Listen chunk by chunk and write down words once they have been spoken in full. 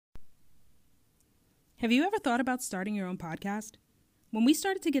Have you ever thought about starting your own podcast? When we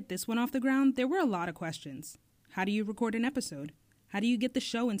started to get this one off the ground, there were a lot of questions. How do you record an episode? How do you get the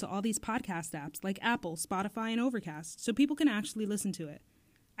show into all these podcast apps like Apple, Spotify, and Overcast so people can actually listen to it?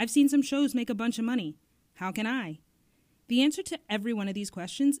 I've seen some shows make a bunch of money. How can I? The answer to every one of these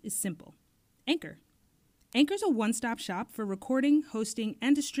questions is simple. Anchor. Anchor's a one-stop shop for recording, hosting,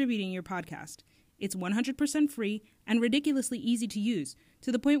 and distributing your podcast. It's 100% free and ridiculously easy to use,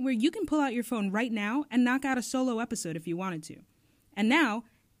 to the point where you can pull out your phone right now and knock out a solo episode if you wanted to. And now,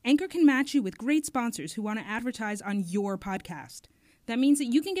 Anchor can match you with great sponsors who want to advertise on your podcast. That means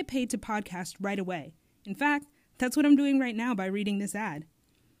that you can get paid to podcast right away. In fact, that's what I'm doing right now by reading this ad.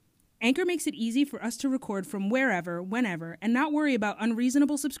 Anchor makes it easy for us to record from wherever, whenever, and not worry about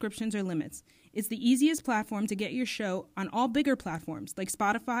unreasonable subscriptions or limits. It's the easiest platform to get your show on all bigger platforms like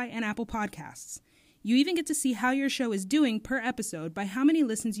Spotify and Apple Podcasts. You even get to see how your show is doing per episode by how many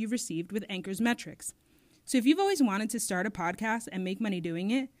listens you've received with Anchor's metrics. So if you've always wanted to start a podcast and make money doing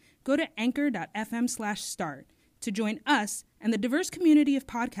it, go to anchor.fm/start to join us and the diverse community of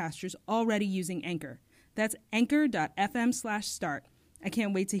podcasters already using Anchor. That's anchor.fm/start. I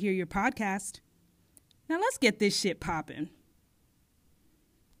can't wait to hear your podcast. Now let's get this shit poppin'.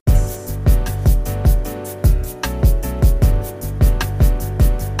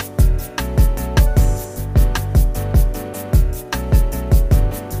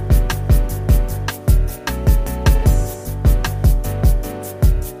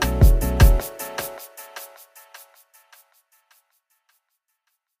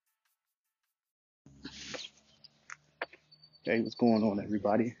 Hey, what's going on,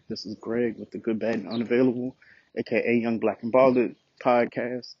 everybody? This is Greg with the Good, Bad, and Unavailable, aka Young Black and Balded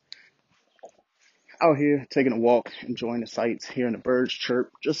podcast. Out here taking a walk, enjoying the sights, hearing the birds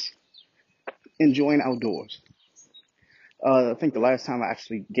chirp, just enjoying outdoors. I think the last time I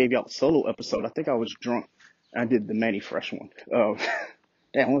actually gave y'all a solo episode, I think I was drunk. I did the Manny Fresh one.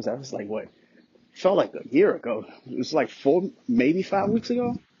 Damn, what was that? It was like, what? Felt like a year ago. It was like 4, maybe 5 weeks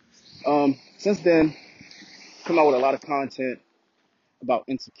ago. Since then, come out with a lot of content about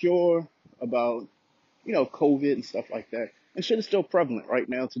Insecure, about, COVID and stuff like that. And shit is still prevalent right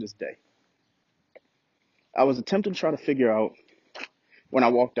now to this day. I was attempting to try to figure out when I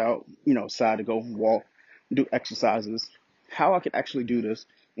walked out, outside to go walk, do exercises, how I could actually do this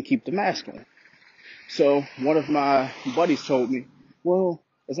and keep the mask on. So one of my buddies told me, well,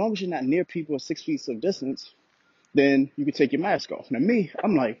 as long as you're not near people at 6 feet of distance, then you can take your mask off. Now me,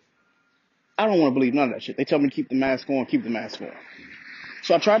 I'm like, I don't want to believe none of that shit. They tell me to keep the mask on, keep the mask on.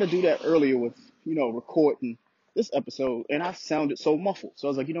 So I tried to do that earlier with, recording this episode, and I sounded so muffled. So I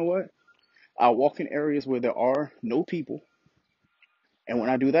was like, you know what? I'll walk in areas where there are no people. And when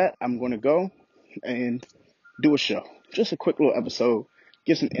I do that, I'm going to go and do a show. Just a quick little episode,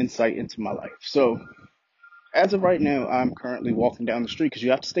 give some insight into my life. So as of right now, I'm currently walking down the street because you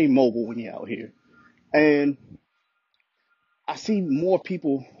have to stay mobile when you're out here. And I see more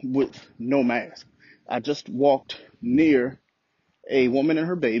people with no mask. I just walked near a woman and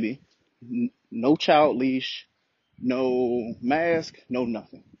her baby, no child leash, no mask, no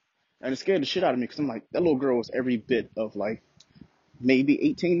nothing. And it scared the shit out of me because I'm like, that little girl was every bit of like maybe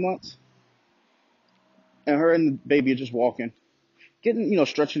 18 months. And her and the baby are just walking, getting,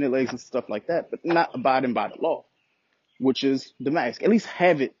 stretching their legs and stuff like that, but not abiding by the law, which is the mask. At least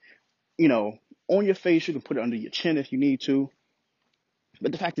have it, on your face. You can put it under your chin if you need to.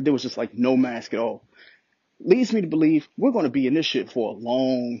 But the fact that there was just like no mask at all leads me to believe we're going to be in this shit for a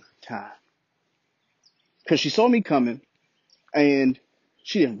long time. Because she saw me coming, and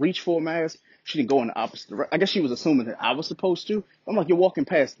she didn't reach for a mask. She didn't go in the opposite direction. I guess she was assuming that I was supposed to. I'm like, you're walking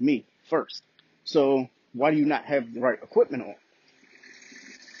past me first. So why do you not have the right equipment on?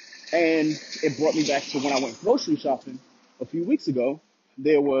 And it brought me back to when I went grocery shopping a few weeks ago.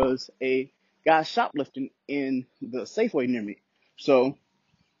 There was a guy shoplifting in the Safeway near me. So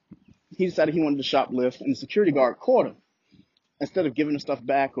he decided he wanted to shoplift, and the security guard caught him. Instead of giving the stuff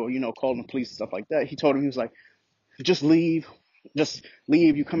back or, calling the police and stuff like that, he told him, he was like, just leave,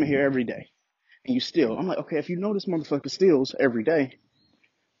 you come in here every day, and you steal. I'm like, okay, if you know this motherfucker steals every day,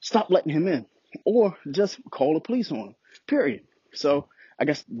 stop letting him in, or just call the police on him, period. So I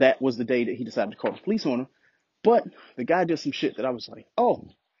guess that was the day that he decided to call the police on him, but the guy did some shit that I was like, oh,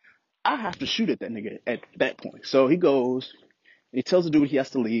 I have to shoot at that nigga at that point. So he goes, and he tells the dude he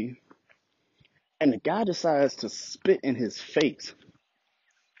has to leave, and the guy decides to spit in his face.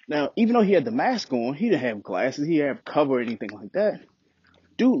 Now, even though he had the mask on, he didn't have glasses, he didn't have cover or anything like that.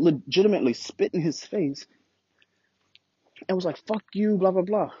 Dude legitimately spit in his face and was like, fuck you, blah, blah,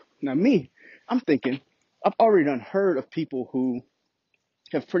 blah. Now me, I'm thinking, I've already heard of people who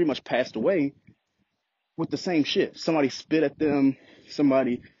have pretty much passed away with the same shit. Somebody spit at them,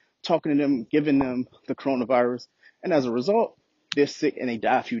 somebody talking to them, giving them the coronavirus, and as a result, they're sick and they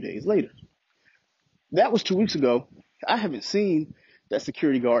die a few days later. That was 2 weeks ago. I haven't seen that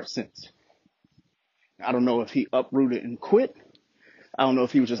security guard since. I don't know if he uprooted and quit. I don't know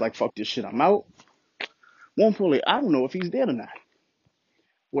if he was just like, fuck this shit, I'm out. More importantly, I don't know if he's dead or not.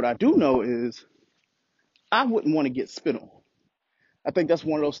 What I do know is I wouldn't want to get spit on. I think that's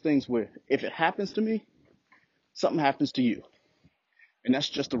one of those things where if it happens to me, something happens to you. And that's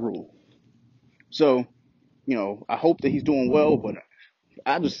just a rule. So, I hope that he's doing well, but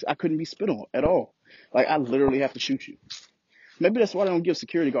I couldn't be spit on at all. Like, I literally have to shoot you. Maybe that's why I don't give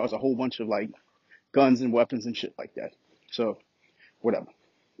security guards a whole bunch of like guns and weapons and shit like that. So, whatever.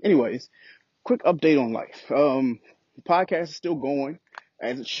 Anyways, quick update on life. The podcast is still going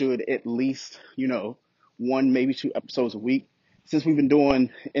as it should, at least, 1, maybe 2 episodes a week. Since we've been doing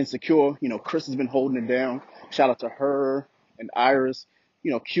Insecure, Chris has been holding it down. Shout out to her and Iris.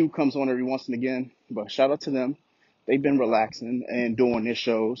 Q comes on every once and again, but shout out to them. They've been relaxing and doing their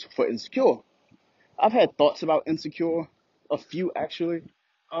shows for Insecure. I've had thoughts about Insecure, a few actually.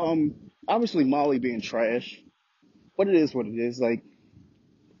 Obviously Molly being trash, but it is what it is. Like,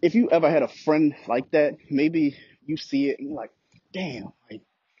 if you ever had a friend like that, maybe you see it and you're like, damn, like,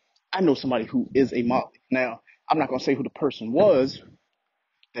 I know somebody who is a Molly. Now, I'm not going to say who the person was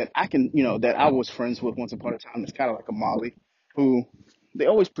that that I was friends with once upon a time. It's kind of like a Molly who they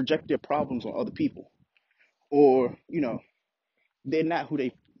always project their problems on other people, or, they're not who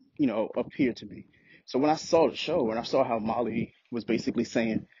they, appear to be. So when I saw the show and I saw how Molly was basically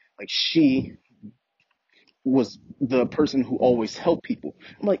saying like she was the person who always helped people,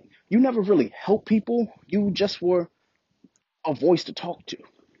 I'm like, you never really helped people. You just were a voice to talk to.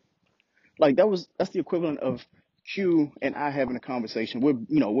 Like that's the equivalent of Q and I having a conversation.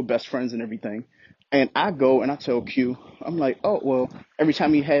 We're best friends and everything. And I go and I tell Q, I'm like, oh well, every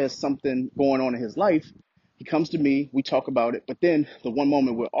time he has something going on in his life, he comes to me, we talk about it, but then the one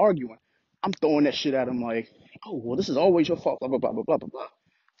moment we're arguing, I'm throwing that shit at him like, oh well, this is always your fault, blah blah blah blah blah blah blah.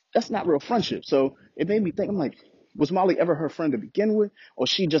 That's not real friendship. So it made me think, I'm like, was Molly ever her friend to begin with? Or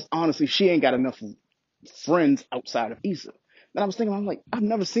she just honestly she ain't got enough friends outside of Issa. And I was thinking, I'm like, I've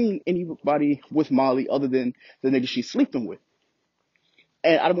never seen anybody with Molly other than the nigga she's sleeping with.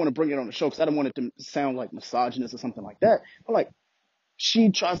 And I don't want to bring it on the show because I don't want it to sound like misogynist or something like that. But like,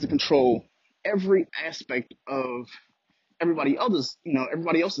 she tries to control every aspect of everybody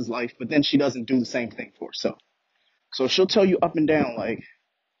else's life, but then she doesn't do the same thing for herself. So she'll tell you up and down, like,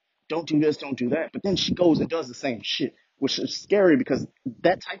 don't do this, don't do that. But then she goes and does the same shit, which is scary because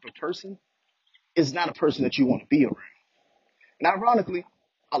that type of person is not a person that you want to be around. And ironically,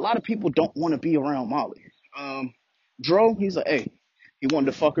 a lot of people don't want to be around Molly. Dro, he's like, hey, he wanted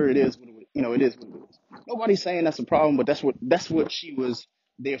to fuck her. It is what it is what it is. Nobody's saying that's a problem, but that's what she was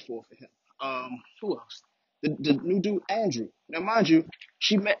there for him. Who else? The new dude, Andrew. Now, mind you,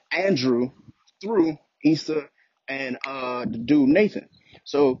 she met Andrew through Issa and the dude Nathan.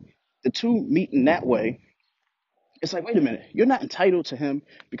 So the two meet in that way. It's like, wait a minute, you're not entitled to him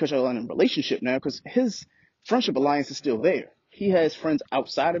because you're in a relationship now, because his friendship alliance is still there. He has friends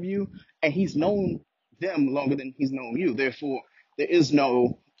outside of you, and he's known them longer than he's known you. Therefore, there is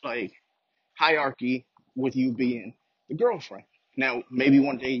no like hierarchy with you being the girlfriend. Now, maybe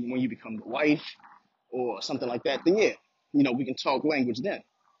one day when you become the wife or something like that, then yeah, we can talk language then.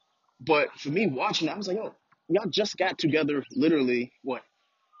 But for me watching it, I was like, oh, y'all just got together literally, what,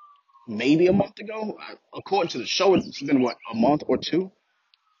 maybe a month ago? According to the show, it's been, what, a month or two?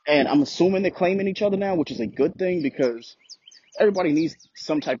 And I'm assuming they're claiming each other now, which is a good thing because everybody needs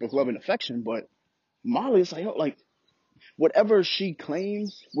some type of love and affection. But Molly is like, oh, like, whatever she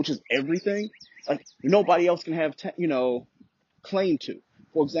claims, which is everything, like, nobody else can have, claim to.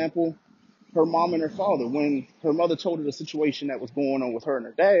 For example, her mom and her father, when her mother told her the situation that was going on with her and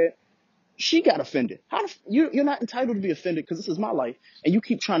her dad, she got offended. You're not entitled to be offended because this is my life, and you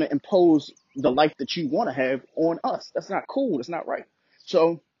keep trying to impose the life that you want to have on us. That's not cool. That's not right.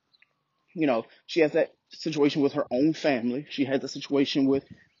 So, she has that situation with her own family. She has a situation with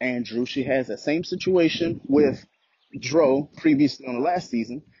Andrew. She has that same situation with Dro previously on the last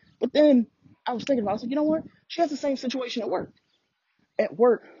season. But then I was thinking about it. I was like, you know what? She has the same situation at work. At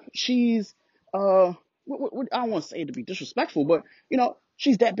work, she's I don't want to say it to be disrespectful, but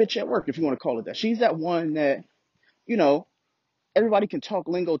she's that bitch at work, if you want to call it that. She's that one that everybody can talk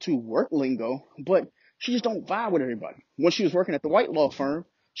lingo to work lingo, but she just don't vibe with everybody. When she was working at the white law firm,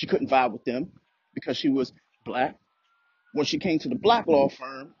 she couldn't vibe with them because she was black. When she came to the black law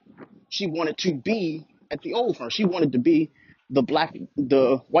firm, she wanted to be at the old firm. She wanted to be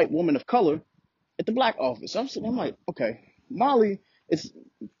the white woman of color at the black office. I'm like, okay, Molly, it's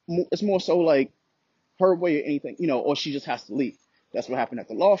it's more so like her way or anything, or she just has to leave. That's what happened at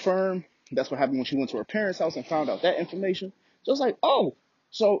the law firm. That's what happened when she went to her parents' house and found out that information. So it's like, oh,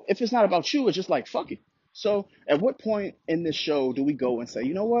 so if it's not about you, it's just like, fuck it. So at what point in this show do we go and say,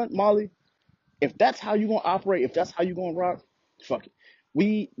 you know what, Molly, if that's how you gonna operate, if that's how you gonna rock, fuck it.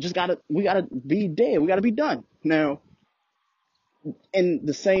 We gotta be dead. We gotta be done. Now, in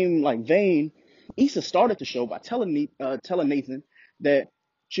the same like vein, Issa started the show by telling Nathan that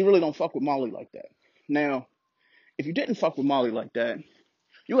she really don't fuck with Molly like that. Now, if you didn't fuck with Molly like that,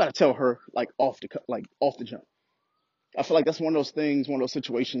 you gotta tell her like off the jump. I feel like that's one of those things, one of those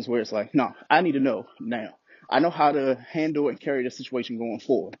situations where it's like, no, I need to know now. I know how to handle and carry the situation going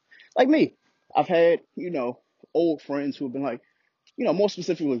forward. Like me, I've had, old friends who have been like, more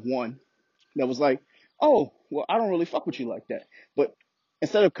specifically one that was like, oh, well, I don't really fuck with you like that. But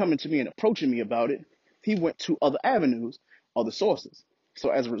instead of coming to me and approaching me about it, he went to other avenues, other sources. So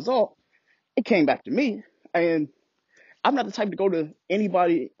as a result, it came back to me. And I'm not the type to go to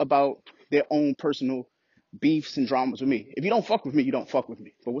anybody about their own personal beefs and dramas with me. If you don't fuck with me, you don't fuck with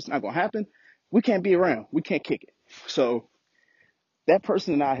me. But what's not going to happen? We can't be around. We can't kick it. So that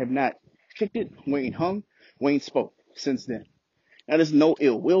person and I have not kicked it. We ain't hung. We ain't spoke since then. Now, there's no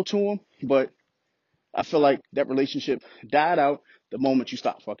ill will to him, but I feel like that relationship died out the moment you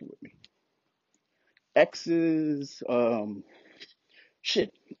stopped fucking with me. Exes,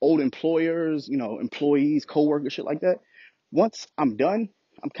 shit, old employers, employees, coworkers, shit like that. Once I'm done,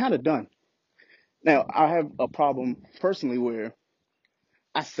 I'm kind of done. Now, I have a problem personally where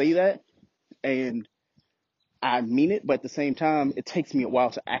I say that and I mean it, but at the same time, it takes me a while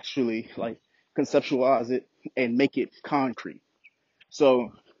to actually like conceptualize it and make it concrete.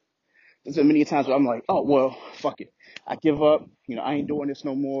 So there's been many times where I'm like, oh, well, fuck it. I give up. I ain't doing this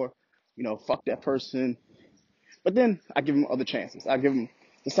no more. Fuck that person. But then I give them other chances. I give them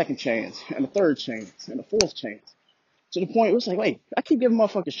the second chance and the third chance and the fourth chance. To the point where it's like, wait, I keep giving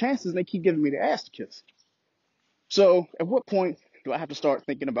motherfuckers chances and they keep giving me the ass to kiss. So at what point do I have to start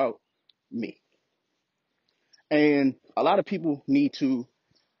thinking about me? And a lot of people need to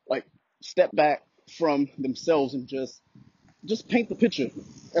like step back from themselves and just paint the picture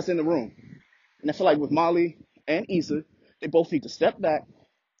that's in the room. And I feel like with Molly and Issa, they both need to step back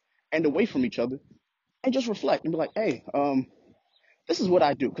and away from each other and just reflect and be like, hey, this is what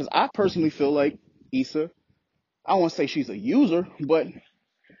I do. Because I personally feel like Issa, I don't want to say she's a user, but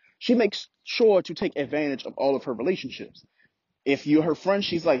she makes sure to take advantage of all of her relationships. If you're her friend,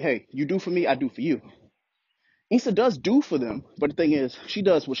 she's like, hey, you do for me, I do for you. Issa does do for them, but the thing is, she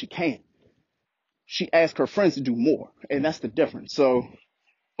does what she can. She asks her friends to do more, and that's the difference. So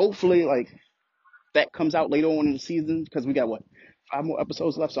hopefully, like, that comes out later on in the season, because we got, 5 more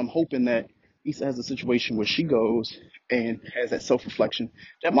episodes left, so I'm hoping that Issa has a situation where she goes and has that self-reflection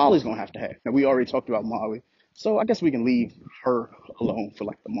that Molly's going to have. Now, we already talked about Molly, so I guess we can leave her alone for,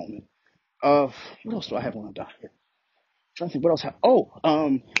 like, the moment. What else do I have on the docket? I'm trying to think what else happened.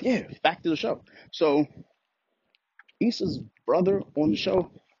 Oh, yeah, back to the show. So Issa's brother on the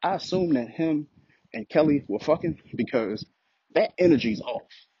show, I assume that him and Kelly were fucking because that energy's off.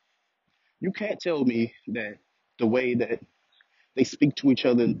 You can't tell me that the way that they speak to each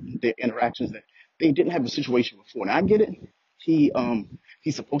other, their interactions, that they didn't have a situation before. Now I get it.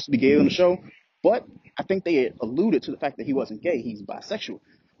 He's supposed to be gay on the show, but I think they had alluded to the fact that he wasn't gay. He's bisexual,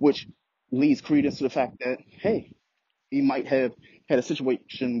 which leads credence to the fact that hey, he might have had a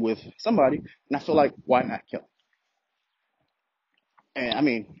situation with somebody, and I feel like why not Kelly? And I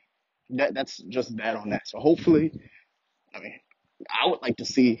mean, that's just that on that. So hopefully, I mean, I would like to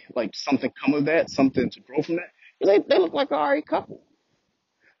see like something come of that, something to grow from that. They look like an alright couple.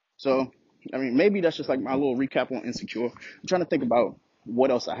 So I mean, maybe that's just like my little recap on Insecure. I'm trying to think about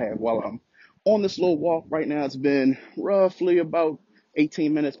what else I have while I'm on this little walk right now. It's been roughly about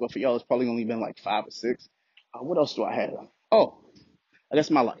 18 minutes, but for y'all, it's probably only been like 5 or 6. What else do I have? Oh, that's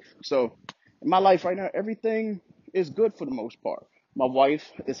my life. So in my life right now, everything is good for the most part. My wife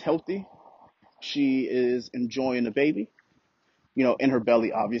is healthy. She is enjoying the baby, in her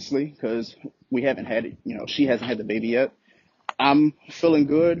belly, obviously, because we haven't had it, she hasn't had the baby yet. I'm feeling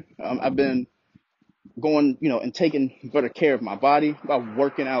good. I've been going, and taking better care of my body by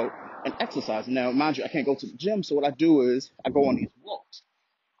working out and exercising. Now, mind you, I can't go to the gym, so what I do is I go on these walks.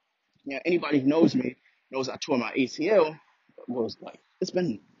 Anybody who knows me knows I tore my ACL. Was like it's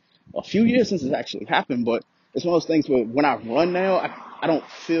been a few years since it's actually happened, but it's one of those things where when I run now, I don't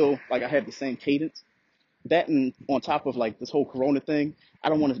feel like I have the same cadence. That and on top of like this whole Corona thing, I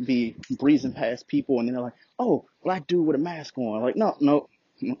don't want to be breezing past people and then they're like, oh, black dude with a mask on. Like, no,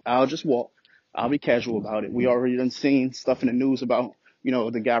 I'll just walk. I'll be casual about it. We already done seen stuff in the news about,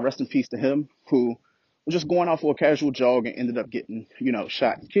 the guy, rest in peace to him, who was just going out for a casual jog and ended up getting,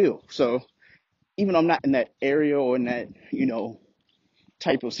 shot and killed. So even though I'm not in that area or in that,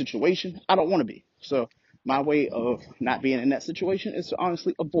 type of situation, I don't want to be. So my way of not being in that situation is to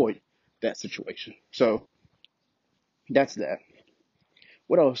honestly avoid that situation. So that's that.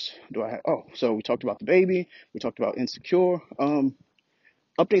 What else do I have? Oh, so we talked about the baby. We talked about Insecure.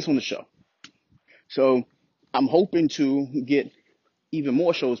 Updates on the show. So I'm hoping to get even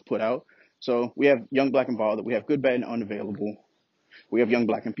more shows put out. So we have Young Black and Bothered. We have Good, Bad, and Unavailable. We have Young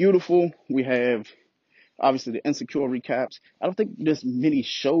Black and Beautiful. We have obviously the Insecure recaps. I don't think there's many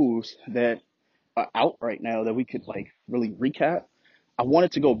shows that are out right now that we could like really recap. I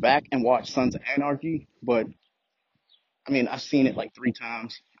wanted to go back and watch Sons of Anarchy, but I mean I've seen it like 3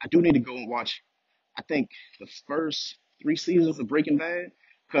 times. I do need to go and watch, I think, the first 3 seasons of Breaking Bad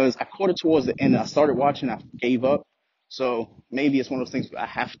because I caught it towards the end. I started watching, I gave up. So maybe it's one of those things where I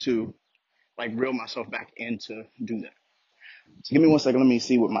have to like reel myself back in to do that. So give me 1 second. Let me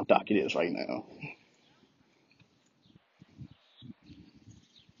see what my docket is right now.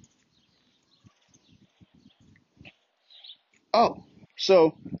 Oh,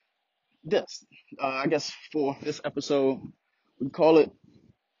 so this, I guess for this episode, we call it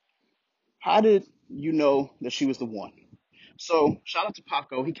 "How Did You Know That She Was the One?" So shout out to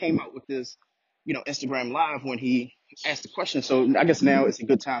Paco. He came out with this, Instagram live when he asked the question. So I guess now it's a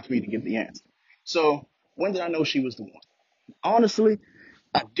good time for me to give the answer. So when did I know she was the one? Honestly,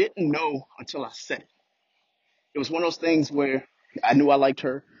 I didn't know until I said it. It was one of those things where I knew I liked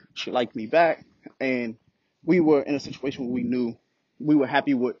her, she liked me back, and we were in a situation where we knew we were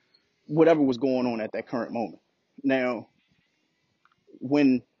happy with whatever was going on at that current moment. Now,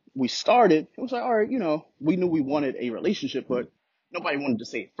 when we started, it was like, all right, we knew we wanted a relationship, but nobody wanted to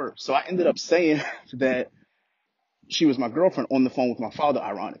say it first. So I ended up saying that she was my girlfriend on the phone with my father,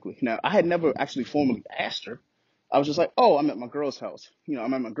 ironically. Now, I had never actually formally asked her. I was just like, oh, I'm at my girl's house.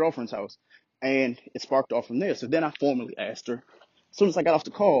 I'm at my girlfriend's house. And it sparked off from there. So then I formally asked her as soon as I got off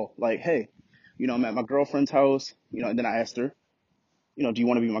the call, like, hey, I'm at my girlfriend's house. And then I asked her, do you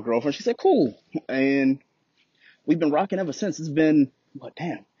want to be my girlfriend? She said, cool. And we've been rocking ever since. It's been, what,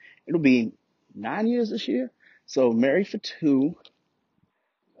 damn, it'll be 9 years this year. So married for 2.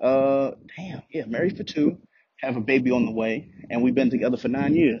 Married for 2, have a baby on the way, and we've been together for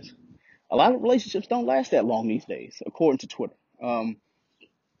 9 years. A lot of relationships don't last that long these days, according to Twitter.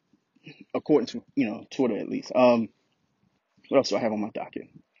 According to Twitter at least. What else do I have on my docket?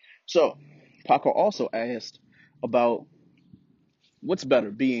 So, Paco also asked about what's better,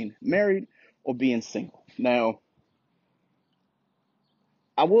 being married or being single. Now,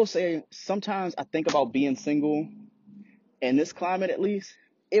 I will say sometimes I think about being single in this climate at least.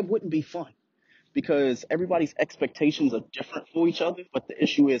 It wouldn't be fun because everybody's expectations are different for each other. But the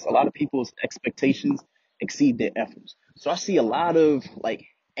issue is a lot of people's expectations exceed their efforts. So I see a lot of like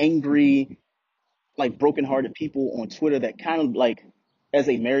angry, like brokenhearted people on Twitter that kind of like, as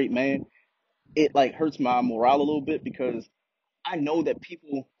a married man, it like hurts my morale a little bit because I know that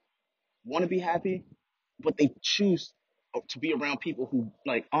people want to be happy, but they choose to be around people who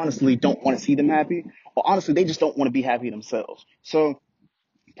like honestly don't want to see them happy, or honestly they just don't want to be happy themselves. So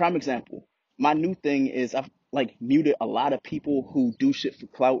prime example, my new thing is I've like muted a lot of people who do shit for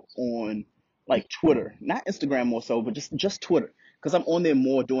clout on like Twitter, not Instagram more so, but just Twitter, because I'm on there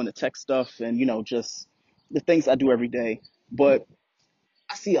more doing the tech stuff and just the things I do every day. But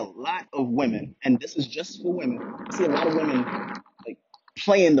I see a lot of women, and this is just for women. I see a lot of women like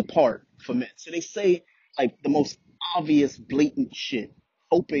playing the part for men. So they say like the most obvious, blatant shit,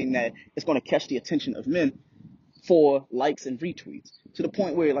 hoping that it's going to catch the attention of men for likes and retweets, to the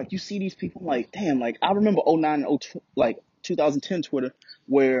point where like you see these people like, damn, like I remember '09 and 02, like 2010 Twitter,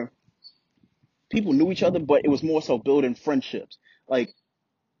 where people knew each other, but it was more so building friendships. Like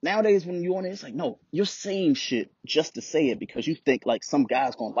nowadays when you on it, it's like, no, you're saying shit just to say it because you think like some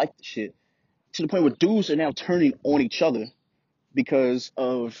guy's gonna like the shit, to the point where dudes are now turning on each other because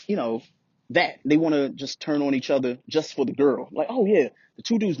of, that. They want to just turn on each other just for the girl. Like, oh yeah, the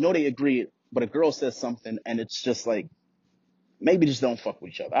two dudes know they agreed, but a girl says something and it's just like, maybe just don't fuck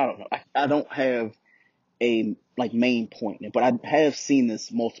with each other. I don't know. I don't have a like main point in it, but I have seen this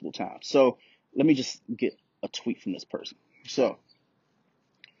multiple times. So let me just get a tweet from this person. So,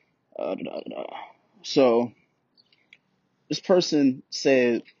 da, da, da. So this person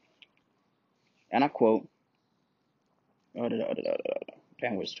said, and I quote, damn,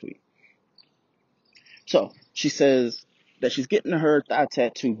 where's the tweet? So she says that she's getting her thigh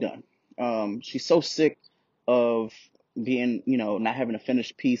tattoo done. She's so sick of being, not having a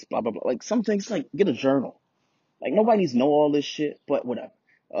finished piece, blah, blah, blah. Like some things, like get a journal. Like nobody needs to know all this shit, but whatever.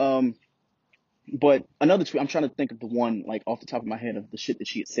 Um, but another tweet, I'm trying to think of the one like off the top of my head of the shit that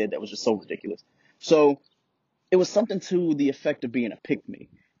she had said that was just so ridiculous. So it was something to the effect of being a pick me.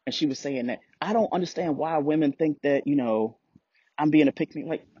 And she was saying that I don't understand why women think that, I'm being a pick me.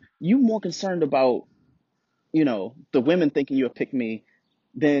 Like you more concerned about, the women thinking you're a pick me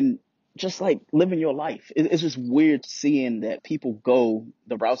than just like living your life. It's just weird seeing that people go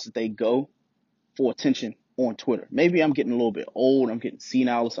the routes that they go for attention on Twitter. Maybe I'm getting a little bit old. I'm getting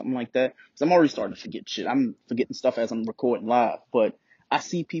senile or something like that. Because I'm already starting to forget shit. I'm forgetting stuff as I'm recording live. But I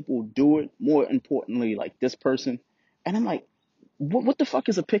see people do it. More importantly, like this person. And I'm like, what the fuck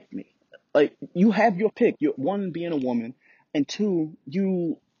is a pick me? Like, you have your pick. You're one, being a woman. And two,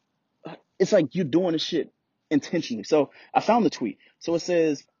 it's like you're doing the shit intentionally. So I found the tweet. So it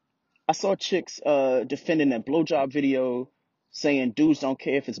says, I saw chicks defending that blowjob video, saying dudes don't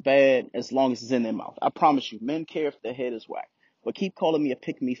care if it's bad as long as it's in their mouth. I promise you, men care if their head is whack. But keep calling me a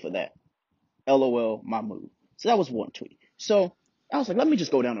pick me for that. LOL, my mood. So that was one tweet. So I was like, let me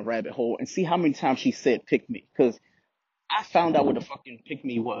just go down a rabbit hole and see how many times she said pick me. Because I found out what the fucking pick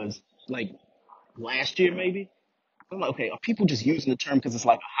me was like last year maybe. I'm like, okay, are people just using the term because it's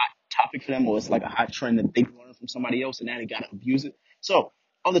like a hot topic for them, or it's like a hot trend that they learned from somebody else and now they gotta abuse it? So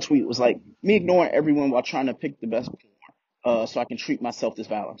other tweet was like me ignoring everyone while trying to pick the best porn, so I can treat myself this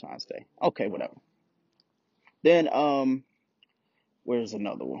Valentine's Day. Okay, whatever. Then where's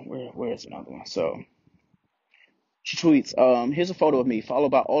another one? Where's another one? So she tweets, here's a photo of me,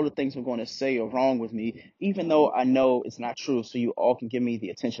 followed by all the things I'm going to say are wrong with me, even though I know it's not true, so you all can give me the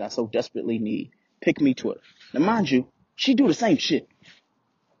attention I so desperately need. Pick me Twitter. Now, mind you, she do the same shit.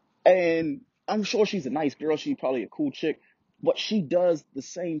 And I'm sure she's a nice girl. She's probably a cool chick. But she does the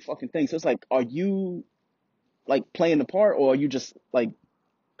same fucking thing. So it's like, are you like playing the part, or are you just like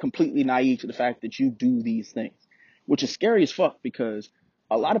completely naive to the fact that you do these things? Which is scary as fuck, because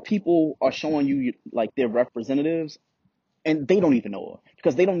a lot of people are showing you like their representatives and they don't even know her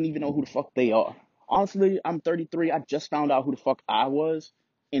because they don't even know who the fuck they are. Honestly, I'm 33. I just found out who the fuck I was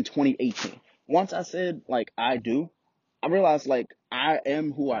in 2018. Once I said like I do, I realized like I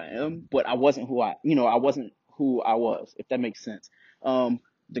am who I am, but I wasn't I wasn't who I was, if that makes sense. Um,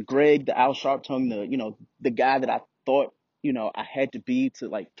 the Greg, the Al Sharptongue, the guy that I thought, I had to be to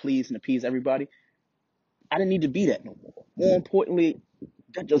like please and appease everybody. I didn't need to be that no more. More importantly,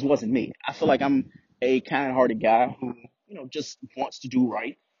 that just wasn't me. I feel like I'm a kind-hearted guy who, just wants to do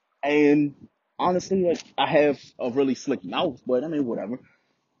right. And honestly, like I have a really slick mouth, but I mean, whatever.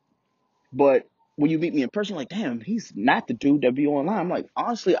 But when you meet me in person, like, damn, he's not the dude that be online. I'm like,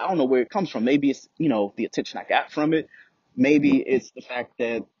 honestly, I don't know where it comes from. Maybe it's, the attention I got from it. Maybe it's the fact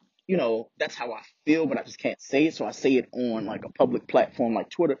that, that's how I feel, but I just can't say it. So I say it on like a public platform like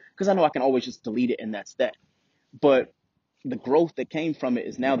Twitter, because I know I can always just delete it and that's that. But the growth that came from it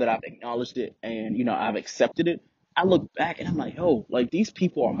is now that I've acknowledged it and, I've accepted it. I look back and I'm like, yo, like these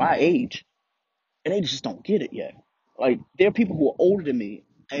people are my age and they just don't get it yet. Like there are people who are older than me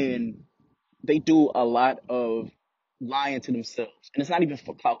and they do a lot of lying to themselves. And it's not even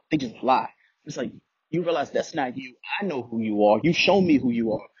for clout. They just lie. It's like, you realize that's not you. I know who you are. You've shown me who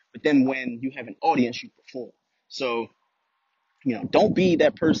you are. But then when you have an audience, you perform. So don't be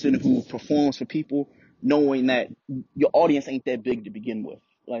that person who performs for people knowing that your audience ain't that big to begin with.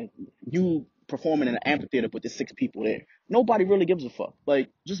 Like, you performing in an amphitheater, but there's 6 people there. Nobody really gives a fuck. Like,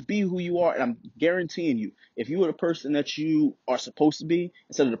 just be who you are, and I'm guaranteeing you, if you are the person that you are supposed to be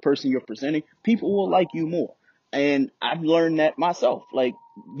instead of the person you're presenting, people will like you more. And I've learned that myself. Like,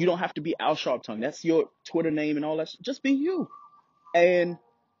 you don't have to be Al Sharptongue. That's your Twitter name and all that. Just be you. And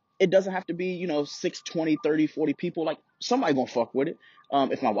it doesn't have to be, 6, 20, 30, 40 people. Like, somebody gonna fuck with it.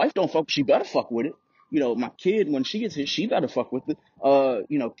 If my wife don't fuck, she better fuck with it. My kid, when she gets here, she better fuck with it.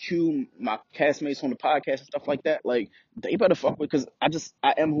 Q, my castmates on the podcast and stuff like that, like, they better fuck with it, because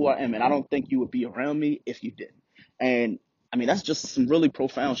I am who I am, and I don't think you would be around me if you didn't. And, I mean, that's just some really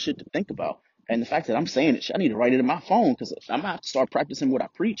profound shit to think about. And the fact that I'm saying it, I need to write it in my phone, because I'm gonna have to start practicing what I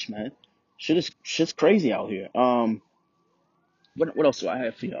preach, man. Shit's crazy out here. What else do I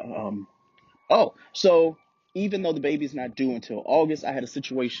have for y'all? So even though the baby's not due until August, I had a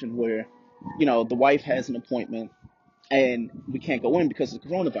situation where, the wife has an appointment and we can't go in because of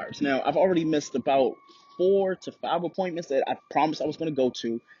coronavirus. Now, I've already missed about 4 to 5 appointments that I promised I was going to go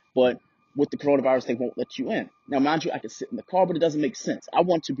to, but with the coronavirus, they won't let you in. Now, mind you, I can sit in the car, but it doesn't make sense. I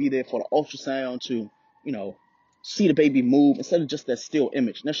want to be there for the ultrasound to, you know, see the baby move instead of just that still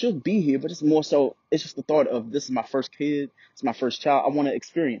image. Now, she'll be here, but it's more so, it's just the thought of this is my first kid, it's my first child. I want to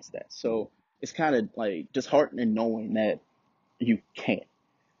experience that. So it's kind of like disheartening knowing that you can't.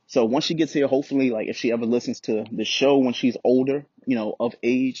 So once she gets here, hopefully, like if she ever listens to the show when she's older, of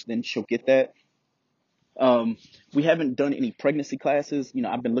age, then she'll get that. Um, we haven't done any pregnancy classes.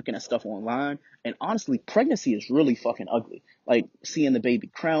 I've been looking at stuff online, and honestly, pregnancy is really fucking ugly. Like seeing the baby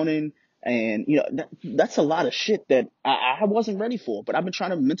crowning, and that's a lot of shit that I wasn't ready for. But I've been trying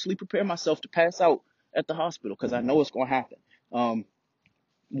to mentally prepare myself to pass out at the hospital because I know it's gonna happen. Um,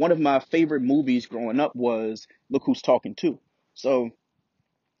 One of my favorite movies growing up was Look Who's Talking To. So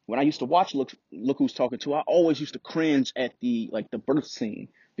when I used to watch Look Who's Talking To, I always used to cringe at the birth scene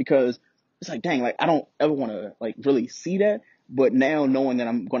because it's like, dang, like I don't ever want to like really see that. But now knowing that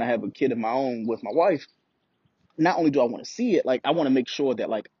I'm gonna have a kid of my own with my wife, not only do I want to see it, like I want to make sure that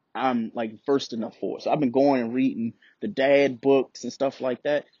like I'm like versed enough for it. So I've been going and reading the dad books and stuff like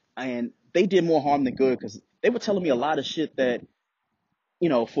that, and they did more harm than good because they were telling me a lot of shit that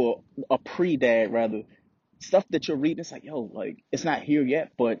for a pre-dad rather, stuff that you're reading, it's like, yo, like, it's not here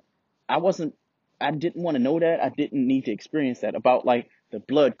yet, but I wasn't, I didn't want to know that. I didn't need to experience that about like the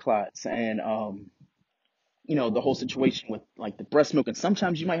blood clots and, the whole situation with like the breast milk. And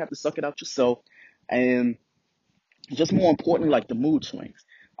sometimes you might have to suck it out yourself. And just more importantly, like the mood swings.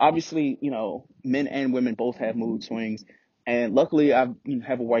 Obviously, men and women both have mood swings. And luckily, I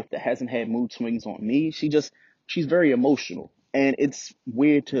have a wife that hasn't had mood swings on me. She's very emotional. And it's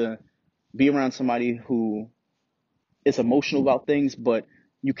weird to be around somebody who is emotional about things, but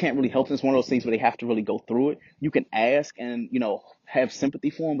you can't really help them. It's one of those things where they have to really go through it. You can ask and, have sympathy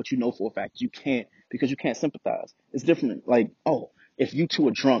for them, but you know for a fact you can't because you can't sympathize. It's different. Like, oh, if you two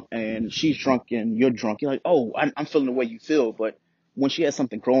are drunk and she's drunk and you're drunk, you're like, oh, I'm feeling the way you feel. But when she has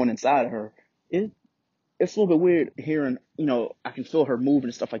something growing inside of her, it's a little bit weird hearing, I can feel her moving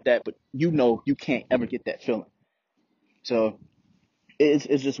and stuff like that, but you can't ever get that feeling. So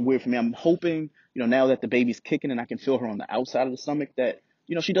it's just weird for me. I'm hoping, now that the baby's kicking and I can feel her on the outside of the stomach that,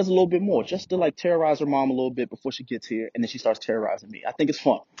 she does a little bit more just to like terrorize her mom a little bit before she gets here. And then she starts terrorizing me. I think it's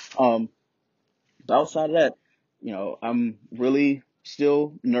fun. But outside of that, I'm really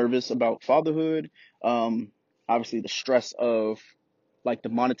still nervous about fatherhood. Um, Obviously the stress of like the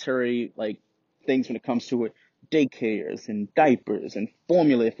monetary, like things when it comes to it, daycares and diapers and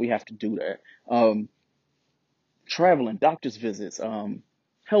formula if we have to do that. Traveling, doctor's visits,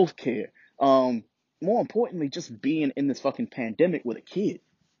 healthcare. More importantly, just being in this fucking pandemic with a kid.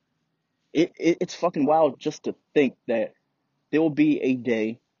 It's fucking wild just to think that there will be a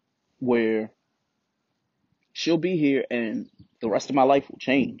day where she'll be here and the rest of my life will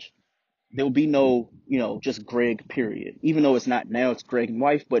change. There will be no, just Greg, period. Even though it's not now, it's Greg and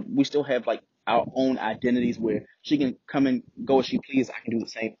wife, but we still have like our own identities where she can come and go as she pleases. I can do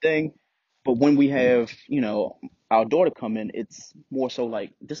the same thing. But when we have, our daughter come in, it's more so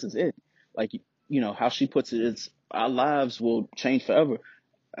like, this is it. Like, how she puts it, it's our lives will change forever.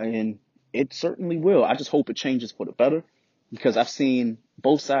 And it certainly will. I just hope it changes for the better because I've seen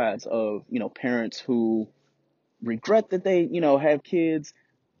both sides of, parents who regret that they, have kids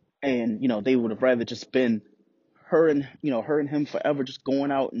and, they would have rather just been her and him forever, just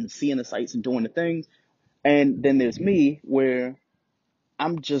going out and seeing the sights and doing the things. And then there's me where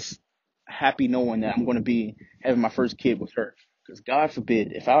I'm just happy knowing that I'm going to be having my first kid with her. Because God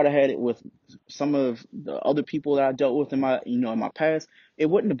forbid, if I would have had it with some of the other people that I dealt with in my, in my past, it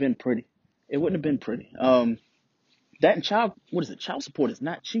wouldn't have been pretty. It wouldn't have been pretty. That and what is it? Child support is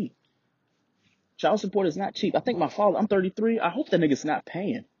not cheap. Child support is not cheap. I think my father, I'm 33. I hope that nigga's not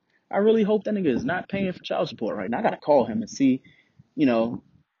paying. I really hope that nigga is not paying for child support right now. I gotta call him and see, you know,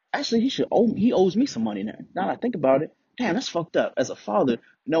 actually he owes me some money now. Now that I think about it, damn, that's fucked up. As a father,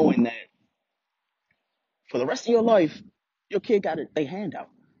 knowing that for the rest of your life, your kid got they handout.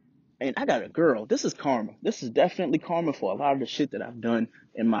 And I got a girl. This is karma. This is definitely karma for a lot of the shit that I've done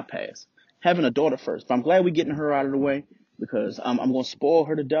in my past. Having a daughter first. But I'm glad we're getting her out of the way because I'm going to spoil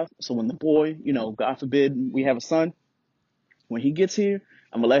her to death. So when the boy, God forbid we have a son, when he gets here,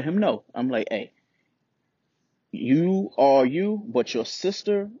 I'm going to let him know. I'm like, hey, you are you, but your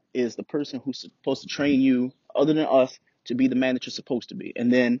sister is the person who's supposed to train you other than us to be the man that you're supposed to be.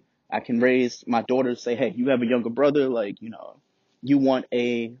 And then I can raise my daughter to say, hey, you have a younger brother, like, you want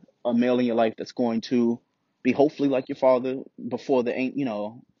a male in your life that's going to be hopefully like your father before the ain't,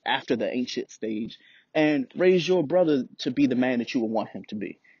 after the ain't shit stage, and raise your brother to be the man that you would want him to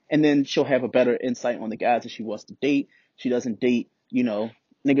be. And then she'll have a better insight on the guys that she wants to date. She doesn't date,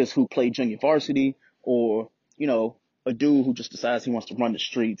 niggas who play junior varsity or, a dude who just decides he wants to run the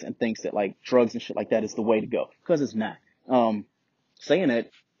streets and thinks that like drugs and shit like that is the way to go. Cause it's not. Saying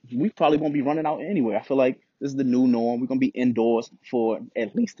that, we probably won't be running out anywhere. I feel like This is the new norm. We're gonna be indoors for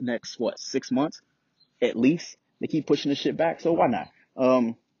at least the next 6 months, at least. They keep pushing this shit back, so why not?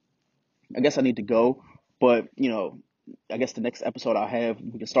 I guess I need to go, but I guess the next episode I'll have,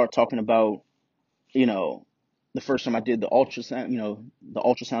 we can start talking about, you know, the first time I did the ultrasound, the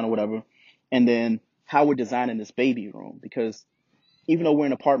ultrasound or whatever, and then how we're designing this baby room. Because even though we're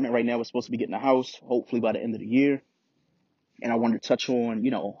in an apartment right now, we're supposed to be getting a house, hopefully by the end of the year. And I wanted to touch on,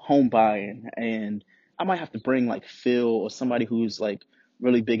 home buying, and I might have to bring like Phil or somebody who's like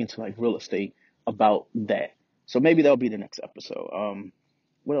really big into like real estate about that. So maybe that'll be the next episode.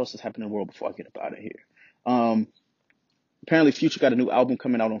 What else is happening in the world before I get up out of here? Apparently Future got a new album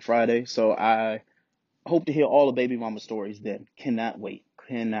coming out on Friday, so I hope to hear all the baby mama stories then. Cannot wait.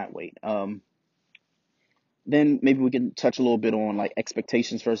 Cannot wait. Then maybe we can touch a little bit on like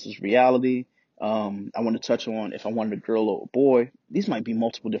expectations versus reality. I want to touch on if I wanted a girl or a boy. These might be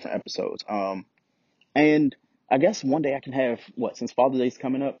multiple different episodes. And I guess one day I can have, since Father's Day's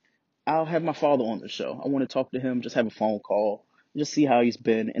coming up, I'll have my father on the show. I want to talk to him, just have a phone call, just see how he's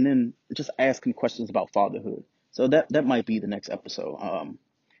been, and then just ask him questions about fatherhood. So that might be the next episode.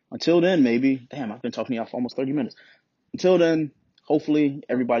 Until then, maybe, damn, I've been talking to y'all for almost 30 minutes. Until then, hopefully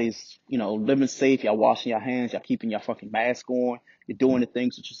everybody's, living safe. Y'all washing your hands. Y'all keeping your fucking mask on. You're doing the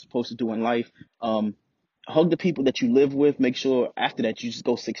things that you're supposed to do in life. Hug the people that you live with. Make sure after that you just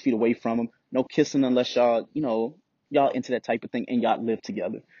go 6 feet away from them. No kissing unless y'all, y'all into that type of thing and y'all live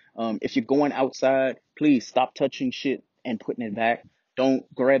together. If you're going outside, please stop touching shit and putting it back. Don't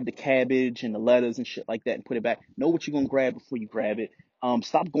grab the cabbage and the lettuce and shit like that and put it back. Know what you're going to grab before you grab it.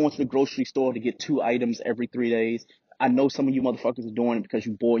 Stop going to the grocery store to get 2 items every 3 days. I know some of you motherfuckers are doing it because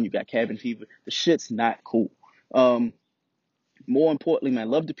you're bored and you got cabin fever. The shit's not cool. More importantly, man,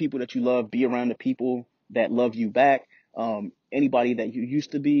 love the people that you love. Be around the people that love you back. Anybody that you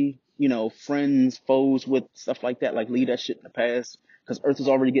used to be, friends, foes with, stuff like that, like leave that shit in the past, because Earth is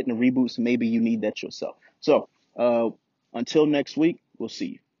already getting a reboot, so maybe you need that yourself. So, until next week, we'll see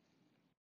you.